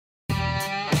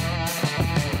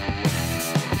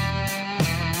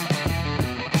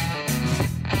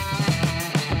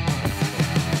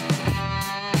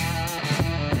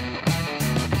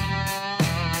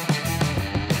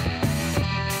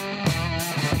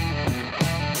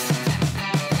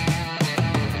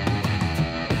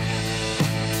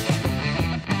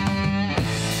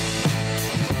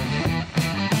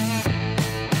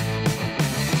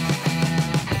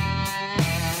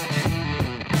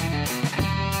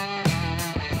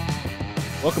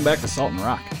Welcome back to Salt and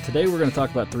Rock. Today we're going to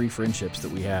talk about 3 friendships that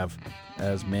we have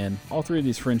as men. All 3 of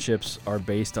these friendships are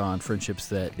based on friendships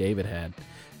that David had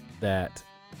that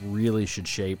really should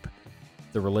shape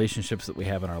the relationships that we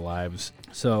have in our lives.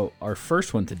 So our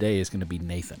first one today is going to be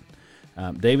Nathan.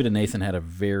 David and Nathan had a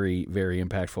very, very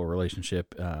impactful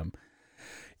relationship.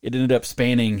 It ended up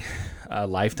spanning a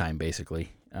lifetime,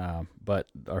 basically. But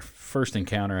our first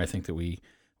encounter, I think, that we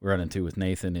run into with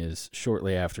Nathan is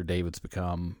shortly after David's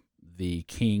become the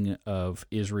king of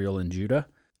Israel and Judah,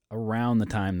 around the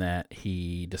time that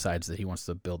he decides that he wants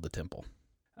to build the temple.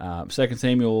 2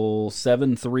 Samuel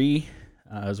 7:3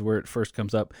 is where it first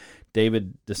comes up.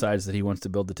 David decides that he wants to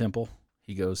build the temple.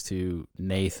 He goes to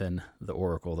Nathan, the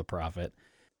oracle, the prophet.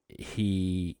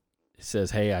 He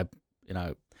says, "Hey,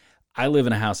 I live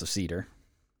in a house of cedar,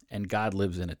 and God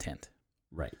lives in a tent."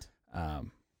 Right.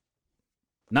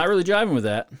 Not really jiving with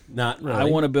that. Not really. I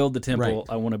want to build the temple. Right.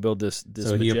 I want to build this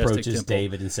So he approaches temple.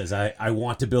 David and says, I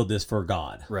want to build this for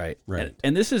God. Right. Right.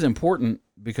 And this is important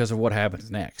because of what happens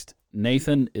next.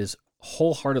 Nathan is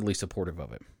wholeheartedly supportive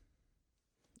of it.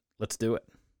 Let's do it.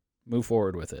 Move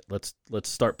forward with it. Let's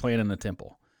start planning the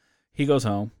temple. He goes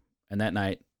home, and that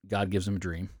night, God gives him a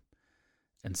dream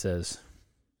and says,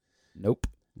 Nope.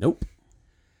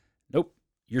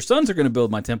 Your sons are going to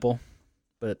build my temple,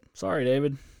 but sorry,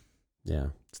 David. Yeah.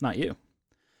 It's not you.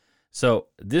 So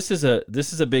this is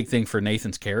a big thing for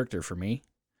Nathan's character for me,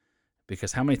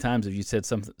 because how many times have you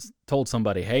told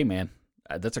somebody, "Hey, man,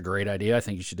 that's a great idea. I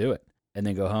think you should do it," and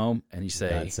then go home and you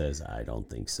say, God says, "I don't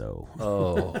think so."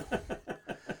 "Oh."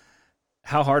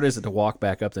 How hard is it to walk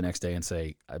back up the next day and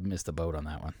say, "I missed the boat on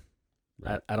that one.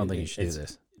 Right. I don't think you should do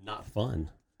this." Not fun.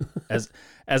 As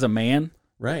a man,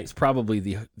 Right. it's probably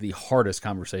the hardest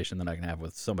conversation that I can have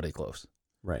with somebody close.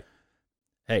 Right.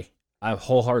 Hey, I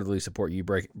wholeheartedly support you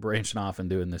branching off and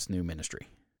doing this new ministry.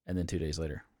 And then 2 days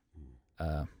later,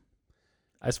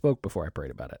 I spoke before I prayed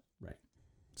about it. Right.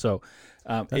 So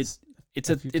it's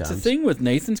a times. thing with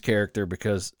Nathan's character,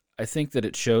 because I think that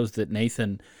it shows that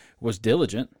Nathan was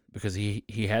diligent because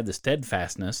he had the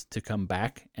steadfastness to come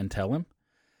back and tell him.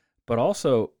 But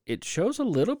also it shows a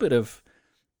little bit of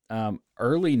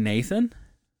early Nathan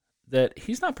that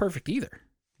he's not perfect either.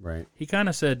 Right. He kind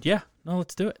of said, "Yeah, no,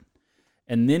 let's do it."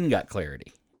 And then got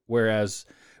clarity. Whereas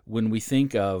when we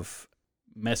think of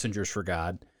messengers for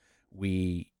God,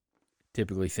 we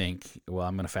typically think, well,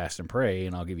 I'm going to fast and pray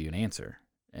and I'll give you an answer.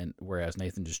 And whereas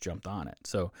Nathan just jumped on it.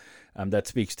 So that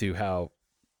speaks to how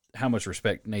much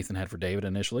respect Nathan had for David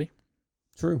initially.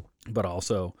 True. But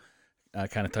also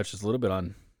kind of touches a little bit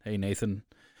on, hey, Nathan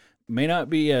may not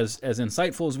be as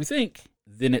insightful as we think.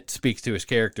 Then it speaks to his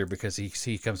character, because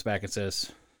he comes back and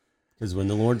says, Because when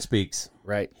the Lord speaks,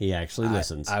 right, he actually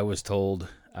listens. I was told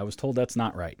that's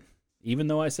not right. Even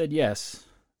though I said yes,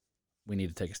 we need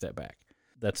to take a step back.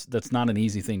 That's not an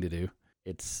easy thing to do.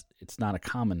 It's not a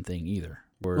common thing either.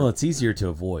 Well, it's easier to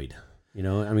avoid. I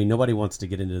mean, nobody wants to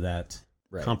get into that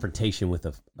confrontation with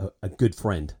a good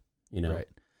friend. Right.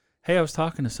 Hey, I was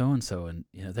talking to so and so, and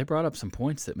they brought up some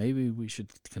points that maybe we should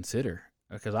consider,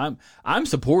 because I'm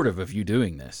supportive of you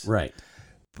doing this. Right.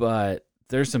 But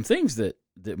there's some things that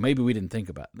maybe we didn't think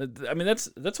about. I mean,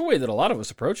 that's a way that a lot of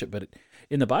us approach it. But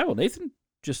in the Bible, Nathan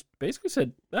just basically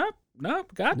said, "No,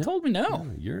 God told me no."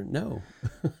 You're no.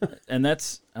 And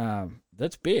that's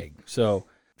big. So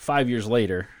 5 years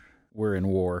later, we're in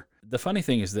war. The funny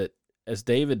thing is that as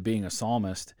David being a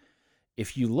psalmist,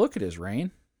 if you look at his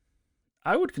reign,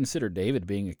 I would consider David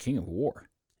being a king of war.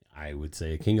 I would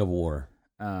say a king of war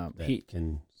He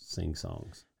can sing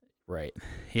songs. Right.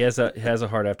 He has a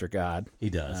heart after God. He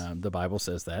does. The Bible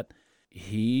says that.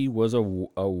 He was a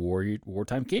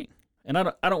wartime king. And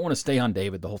I don't want to stay on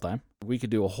David the whole time. We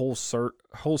could do a whole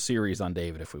series on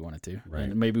David if we wanted to. Right.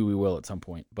 And maybe we will at some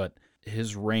point. But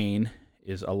his reign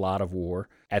is a lot of war.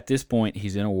 At this point,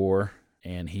 he's in a war,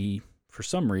 and he, for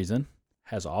some reason,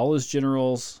 has all his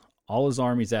generals, all his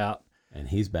armies out. And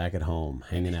he's back at home,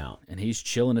 hanging out. And he's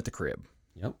chilling at the crib.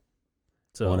 Yep.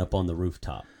 So going up on the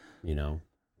rooftop,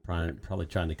 probably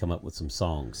trying to come up with some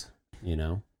songs,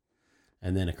 And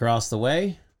then across the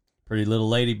way, pretty little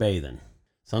lady bathing.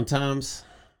 Sometimes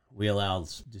we allow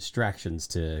distractions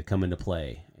to come into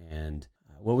play. And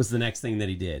what was the next thing that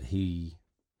he did? He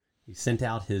sent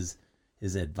out his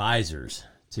advisors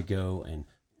to go and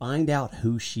find out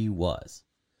who she was.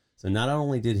 So not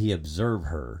only did he observe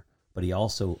her, but he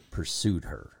also pursued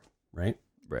her, right?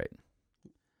 Right.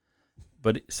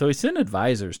 But so he sent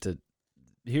advisors to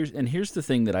here's the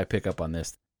thing that I pick up on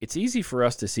this. It's easy for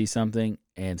us to see something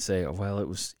and say, "Oh, well, it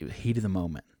was heat of the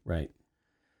moment." Right.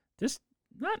 Just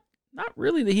not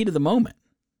really the heat of the moment.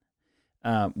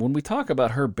 When we talk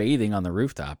about her bathing on the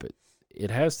rooftop,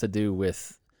 it has to do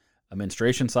with a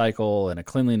menstruation cycle and a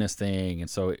cleanliness thing. And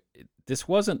so this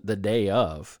wasn't the day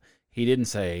of. He didn't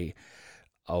say,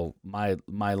 oh, my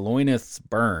loineths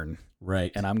burn,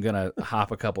 Right. and I'm going to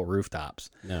hop a couple rooftops.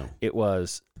 No. It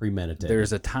was Premeditated.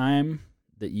 there's a time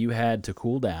that you had to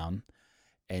cool down,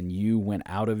 and you went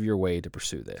out of your way to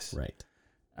pursue this. Right.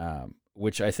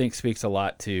 Which I think speaks a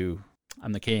lot to,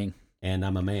 I'm the king. And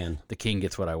I'm a man. The king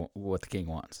gets what the king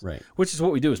wants. Right. Which is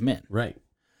what we do as men. Right.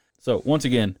 So once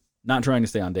again, not trying to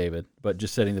stay on David, but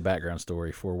just setting the background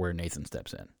story for where Nathan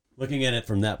steps in. Looking at it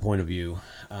from that point of view,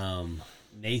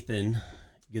 Nathan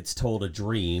gets told a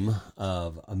dream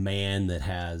of a man that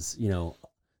has,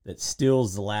 that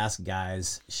steals the last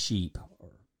guy's sheep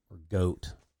or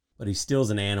goat, but he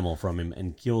steals an animal from him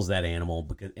and kills that animal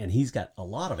and he's got a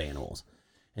lot of animals.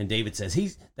 And David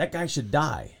says that guy should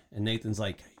die. And Nathan's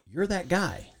like, you're that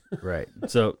guy. Right.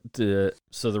 So the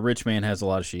rich man has a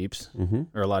lot of sheep,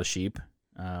 or a lot of sheep,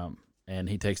 and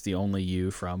he takes the only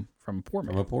ewe from a poor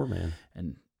man. From a poor man.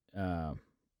 And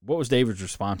what was David's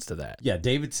response to that? Yeah,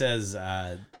 David says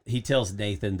he tells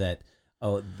Nathan that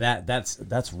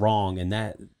that's wrong, and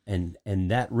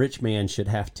that rich man should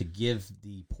have to give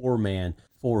the poor man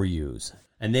 4 ewes.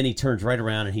 And then he turns right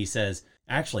around and he says,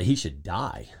 actually, he should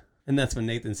die. And that's when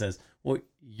Nathan says, well,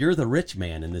 you're the rich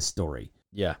man in this story.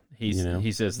 Yeah,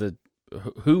 he says that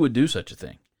who would do such a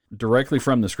thing? Directly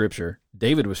from the scripture,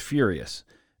 David was furious.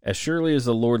 As surely as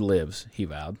the Lord lives, he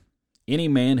vowed, any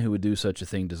man who would do such a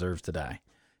thing deserves to die.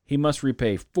 He must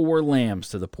repay 4 lambs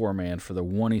to the poor man for the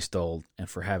one he stole and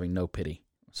for having no pity.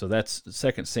 So that's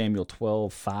 2 Samuel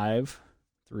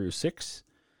 12:5-6.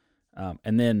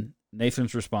 And then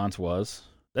Nathan's response was,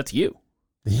 that's you.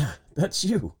 Yeah, that's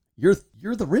you.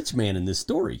 You're the rich man in this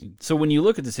story. So when you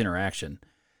look at this interaction,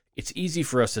 it's easy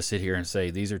for us to sit here and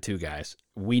say, these are 2 guys.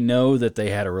 We know that they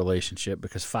had a relationship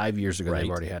because 5 years ago they've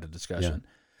already had a discussion. Yeah.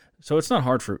 So it's not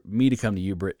hard for me to come to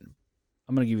you, Britton.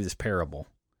 I'm going to give you this parable.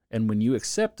 And when you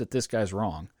accept that this guy's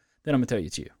wrong, then I'm going to tell you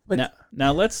it's you. But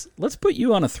now let's put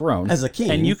you on a throne. As a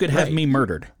king. And you could have me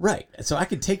murdered. Right. So I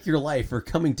could take your life for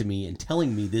coming to me and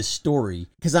telling me this story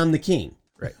because I'm the king.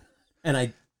 Right.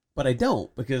 But I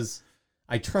don't, because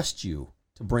I trust you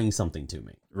to bring something to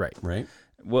me. Right. Right.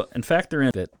 Well, and factor in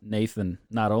that Nathan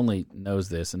not only knows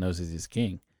this and knows he's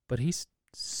king, but he's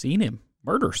seen him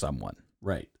murder someone.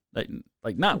 Right.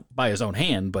 Like not by his own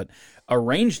hand, but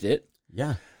arranged it.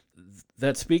 Yeah.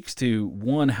 That speaks to,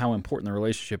 one, how important the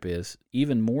relationship is,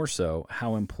 even more so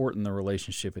how important the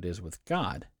relationship it is with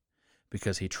God,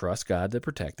 because he trusts God to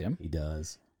protect him. He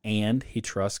does. And he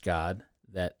trusts God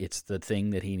that it's the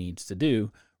thing that he needs to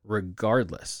do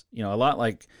regardless. A lot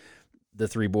like the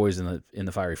 3 boys in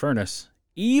the fiery furnace.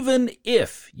 Even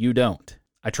if you don't,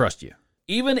 I trust you.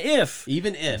 Even if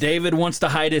David wants to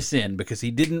hide his sin because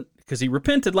he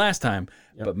repented last time,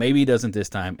 but maybe he doesn't this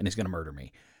time and he's going to murder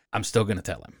me, I'm still going to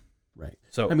tell him. Right.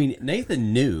 So I mean,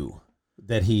 Nathan knew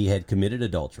that he had committed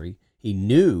adultery. He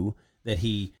knew that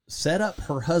he set up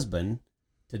her husband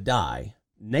to die.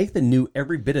 Nathan knew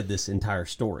every bit of this entire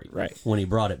story. Right. When he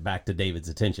brought it back to David's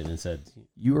attention and said,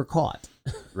 you were caught.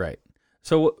 Right.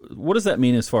 So what does that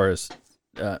mean as far as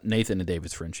Nathan and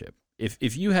David's friendship?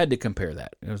 If you had to compare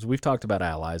that, because we've talked about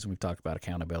allies and we've talked about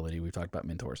accountability, we've talked about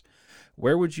mentors,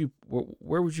 where would you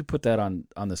put that on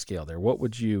the scale there? What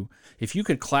would you, if you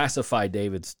could classify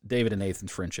David and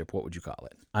Nathan's friendship, what would you call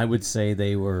it? I would say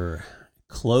they were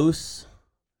close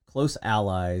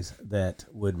allies that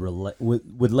would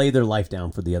lay their life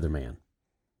down for the other man,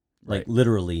 like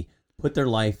literally put their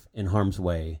life in harm's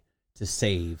way to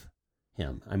save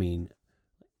him. I mean,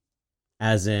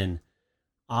 as in,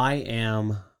 I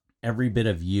am every bit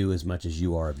of you as much as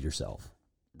you are of yourself.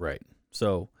 Right.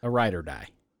 So a ride or die.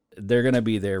 They're going to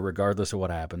be there regardless of what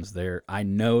happens. I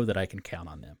know that I can count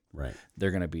on them. Right.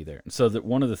 They're going to be there. So that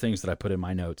one of the things that I put in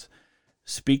my notes,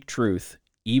 speak truth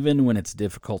even when it's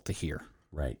difficult to hear.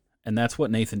 Right. And that's what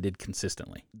Nathan did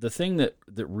consistently. The thing that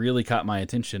really caught my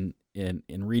attention in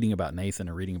reading about Nathan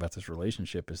and reading about this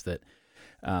relationship is that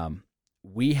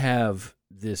we have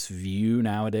this view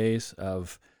nowadays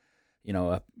of,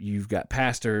 you've got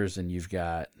pastors and you've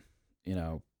got,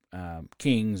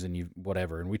 kings and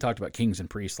whatever. And we talked about kings and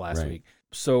priests last week.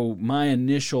 So my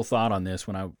initial thought on this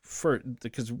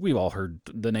because we've all heard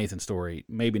the Nathan story,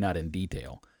 maybe not in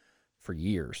detail for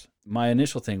years. My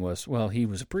initial thing was, well, he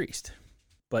was a priest,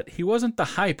 but he wasn't the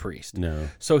high priest. No.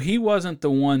 So he wasn't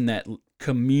the one that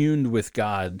communed with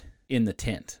God in the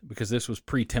tent, because this was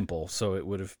pre-temple, so it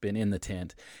would have been in the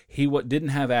tent. He didn't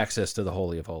have access to the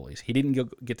Holy of Holies. He didn't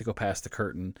get to go past the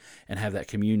curtain and have that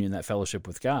communion, that fellowship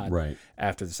with God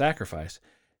after the sacrifice.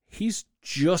 He's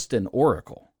just an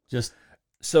oracle.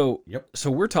 So, Yep. so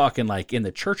we're talking like in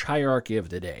the church hierarchy of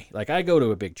today. Like I go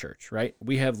to a big church, right?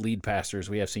 We have lead pastors,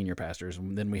 we have senior pastors,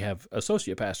 and then we have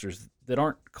associate pastors that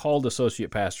aren't called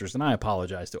associate pastors. And I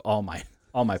apologize to all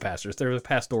my pastors. They're a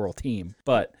pastoral team,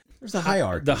 but There's a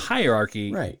hierarchy. the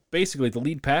hierarchy, Right. basically, the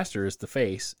lead pastor is the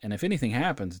face, and if anything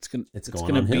happens, it's going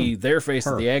going to on be him. their face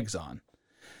Her. that the egg's on.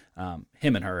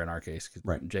 Him and her in our case, 'cause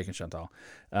Right. Jake and Chantal.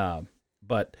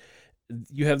 But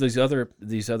you have these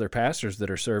other pastors that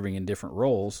are serving in different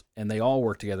roles, and they all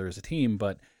work together as a team.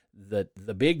 But the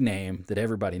big name that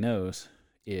everybody knows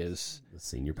is The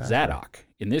senior pastor. Zadok.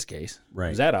 In this case,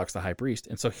 Right. Zadok's the high priest,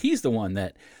 and so he's the one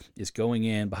that is going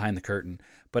in behind the curtain.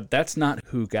 But that's not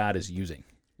who God is using.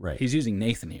 Right. He's using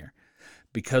Nathan here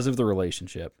because of the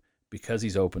relationship, because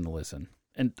he's open to listen,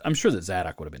 and I'm sure that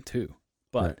Zadok would have been too.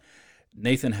 But Right.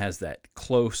 Nathan has that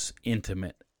close,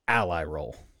 intimate ally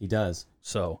role, He does.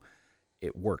 so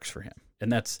it works for him,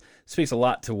 and that speaks a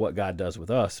lot to what God does with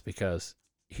us, because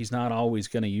He's not always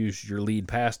going to use your lead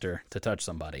pastor to touch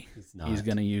somebody. He's not. He's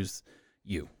going to use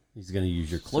you, He's going to use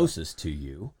your closest to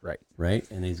you. right? Right.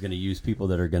 And he's going to use people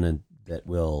that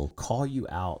will call you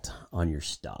out on your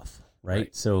stuff.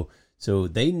 Right. So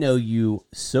they know you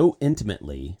so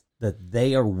intimately that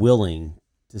they are willing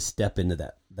to step into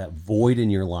that void in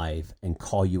your life and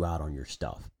call you out on your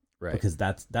stuff. Right. Because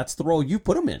that's the role you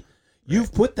put them in.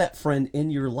 You've put that friend in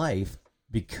your life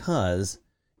because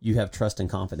you have trust and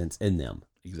confidence in them.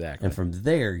 Exactly. And from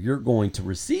there, you're going to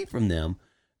receive from them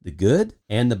the good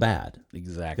and the bad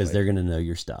Exactly. because they're going to know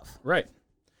your stuff. Right.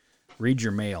 Read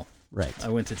your mail. Right. I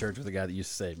went to church with a guy that used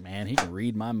to say, "Man, he can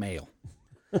read my mail."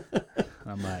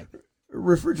 I'm like,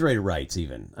 Refrigerator rights,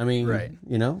 even. I mean, Right.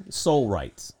 soul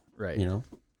rights. right.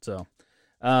 So,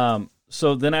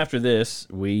 So then after this,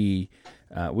 we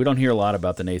don't hear a lot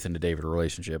about the Nathan to David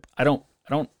relationship. I don't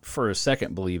for a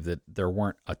second believe that there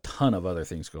weren't a ton of other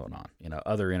things going on.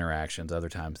 Other interactions, other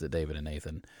times that David and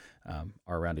Nathan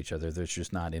are around each other. There's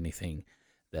just not anything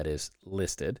that is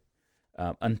listed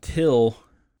until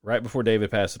right before David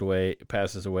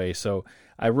passes away. So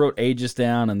I wrote ages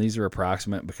down, and these are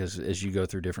approximate because as you go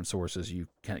through different sources, you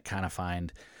can kind of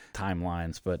find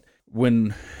timelines. But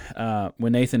when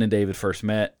Nathan and David first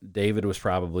met, David was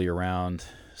probably around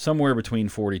somewhere between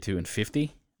 42 and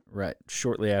 50, right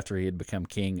shortly after he had become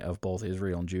king of both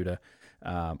Israel and Judah.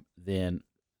 Then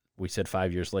we said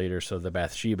 5 years later, so the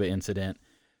Bathsheba incident,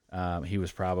 he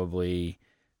was probably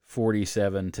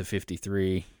 47 to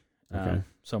 53, Okay.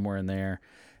 somewhere in there.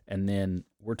 And then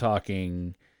we're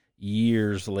talking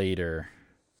years later,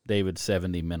 David's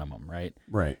 70 minimum, right?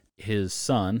 right. His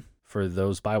son, for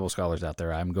those Bible scholars out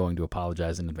there, I'm going to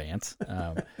apologize in advance.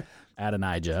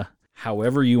 Adonijah,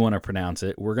 however you want to pronounce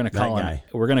it, we're going to call That him. guy.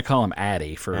 We're going to call him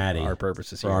Addy for Addy. our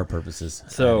purposes For here. our purposes.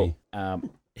 So Addy.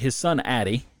 his son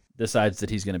Addy decides that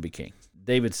he's going to be king.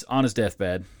 David's on his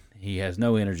deathbed. He has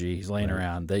no energy. He's laying Right.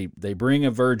 around. They bring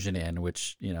a virgin in,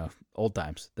 which, old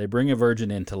times. They bring a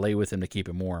virgin in to lay with him to keep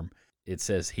him warm. It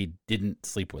says he didn't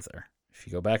sleep with her. If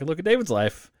you go back and look at David's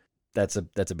life, that's a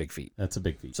big feat. That's a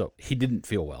big feat. So he didn't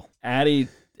feel well. Addy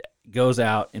goes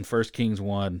out in 1 Kings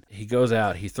 1. He goes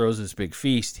out. He throws this big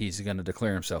feast. He's going to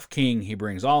declare himself king. He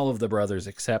brings all of the brothers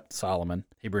except Solomon.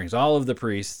 He brings all of the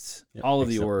priests, Yep, all of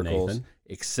the except oracles, Nathan.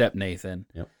 except Nathan,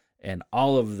 Yep. and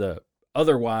all of the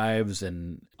other wives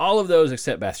and all of those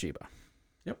except Bathsheba.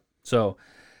 Yep. So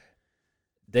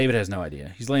David has no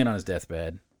idea. He's laying on his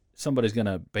deathbed. Somebody's going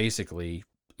to basically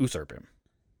usurp him.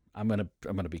 I'm going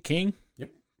to be king. Yep.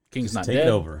 King's Just not take dead.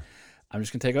 it over. I'm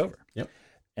just going to take over. Yep.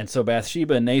 And so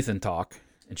Bathsheba and Nathan talk,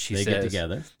 and she They says, get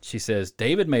together. She says,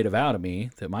 David made a vow to me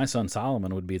that my son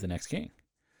Solomon would be the next king.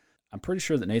 I'm pretty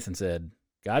sure that Nathan said,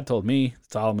 God told me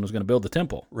Solomon was going to build the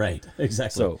temple. Right.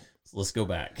 Exactly. So let's go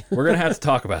back. we're going to have to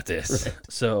talk about this. Right.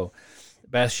 So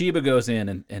Bathsheba goes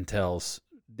in and tells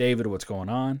David what's going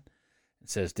on and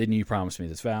says, didn't you promise me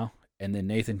this vow? And then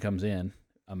Nathan comes in,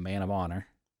 a man of honor,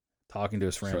 talking to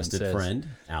his friend, Trusted and says, friend,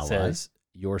 ally. says,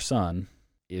 your son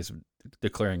is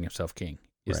declaring himself king.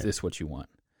 Is Right. this what you want?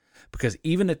 Because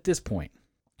even at this point,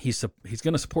 he's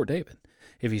going to support David.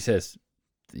 If he says,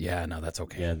 yeah, no, that's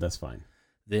okay, Yeah, that's fine.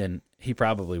 then he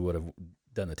probably would have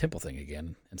done the temple thing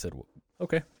again and said, well,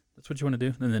 okay, that's what you want to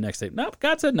do. Then the next day, nope,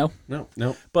 God said no. No.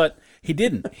 But he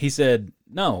didn't. He said,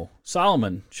 no,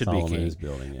 Solomon should Solomon be king. is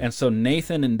building it. And so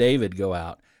Nathan and David go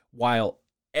out while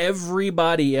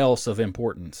everybody else of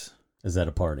importance Is that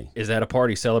a party? is at a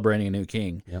party celebrating a new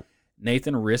king. Yep.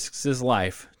 Nathan risks his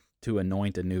life to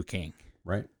anoint a new king,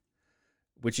 Right.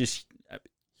 which is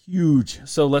Huge.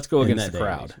 so. Let's go in against that the day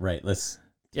and crowd. age. Right. Let's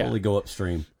Yeah. totally go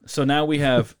upstream. So now we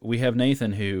have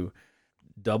Nathan who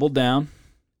doubled down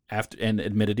after and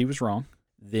admitted he was wrong.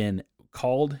 Then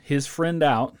called his friend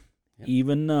out, Yep.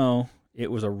 even though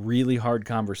it was a really hard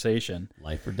conversation,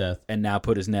 Life or death and now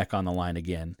put his neck on the line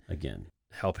again, again.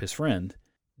 help his friend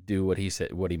do what he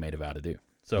said, what he made a vow to do.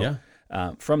 So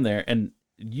Yeah. from there, and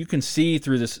you can see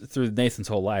through Nathan's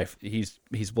whole life, he's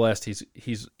blessed.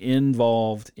 He's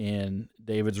involved in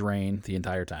David's reign the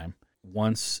entire time.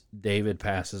 Once David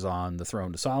passes on the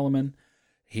throne to Solomon,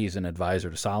 he's an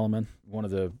advisor to Solomon. One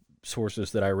of the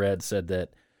sources that I read said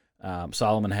that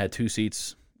Solomon had 2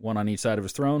 seats, one on each side of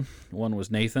his throne. One was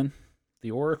Nathan,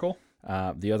 the oracle.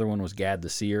 The other one was Gad the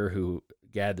seer,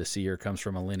 Gad the seer comes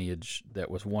from a lineage that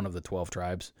was one of the 12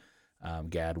 tribes.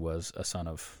 Gad was a son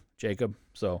of Jacob.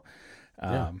 So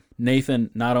Nathan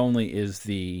not only is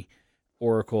the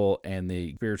oracle and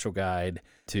the spiritual guide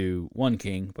to one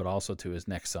king, but also to his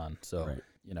next son. So,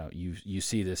 Right. you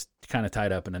see this kind of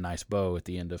tied up in a nice bow at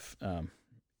the end of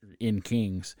in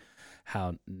Kings,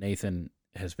 how Nathan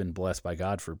has been blessed by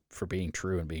God for being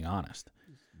true and being honest.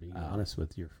 Being honest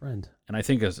with your friend. And I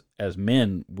think as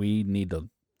men, we need to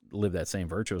live that same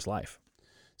virtuous life.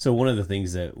 So one of the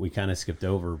things that we kind of skipped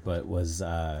over, but was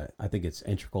I think it's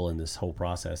integral in this whole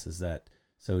process, is that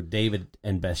so David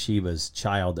and Bathsheba's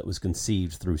child that was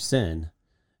conceived through sin,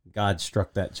 God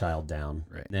struck that child down.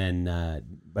 Right. Then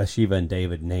Bathsheba and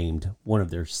David named one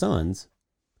of their sons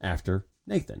after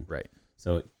Nathan. Right.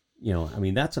 So, I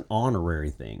mean, that's an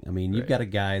honorary thing. I mean, you've Right. got a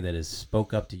guy that has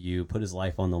spoke up to you, put his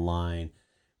life on the line,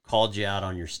 called you out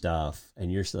on your stuff,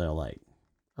 and you're still like,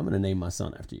 I'm going to name my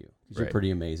son after you because Right. you're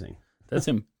pretty amazing. That's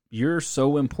him. You're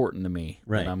so important to me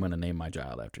Right. that I'm going to name my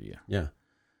child after you. Yeah.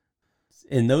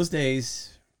 In those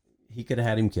days, he could have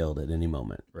had him killed at any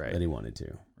moment Right. that he wanted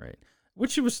to. Right.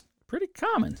 Which was pretty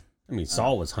common, I mean,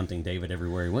 Saul was hunting David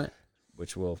everywhere he went.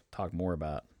 which we'll talk more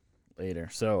about later.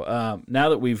 So now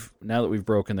that we've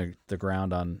broken the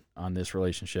ground on this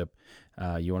relationship,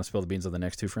 you want to spill the beans on the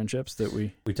next 2 friendships that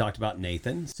we talked about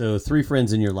Nathan. So 3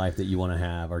 friends in your life that you want to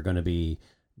have are going to be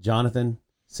Jonathan,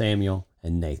 Samuel,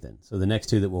 and Nathan. So the next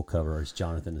 2 that we'll cover is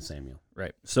Jonathan and Samuel.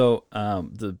 Right. So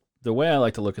the way I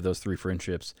like to look at those 3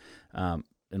 friendships, and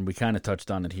we kind of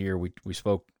touched on it here. We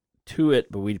spoke to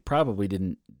it, but we probably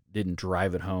didn't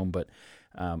drive it home. But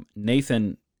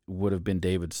Nathan would have been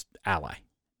David's ally.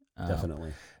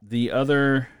 Definitely. The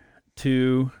other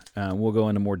 2, we'll go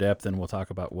into more depth and we'll talk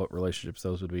about what relationships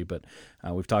those would be. But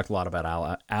we've talked a lot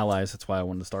about allies. That's why I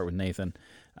wanted to start with Nathan,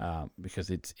 because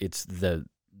it's the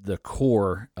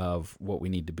core of what we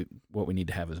need to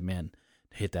have as men,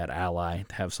 to hit that ally,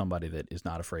 to have somebody that is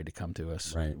not afraid to come to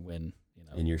us Right. when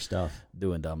In your stuff.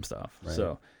 doing dumb stuff. Right.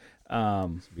 So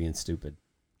Being stupid.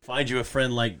 Find you a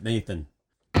friend like Nathan.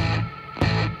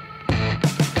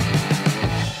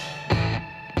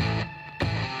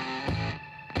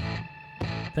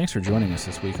 thanks for joining us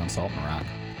this week on Salt and Rock.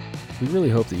 We really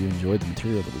hope that you enjoyed the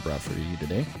material that we brought for you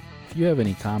today. If you have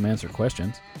any comments or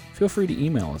questions, feel free to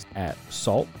email us at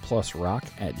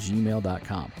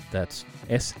saltplusrock@gmail.com. That's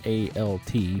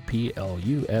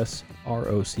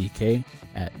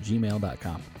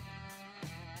SALTPLUSROCK@gmail.com.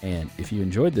 And if you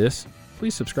enjoyed this,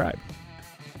 please subscribe.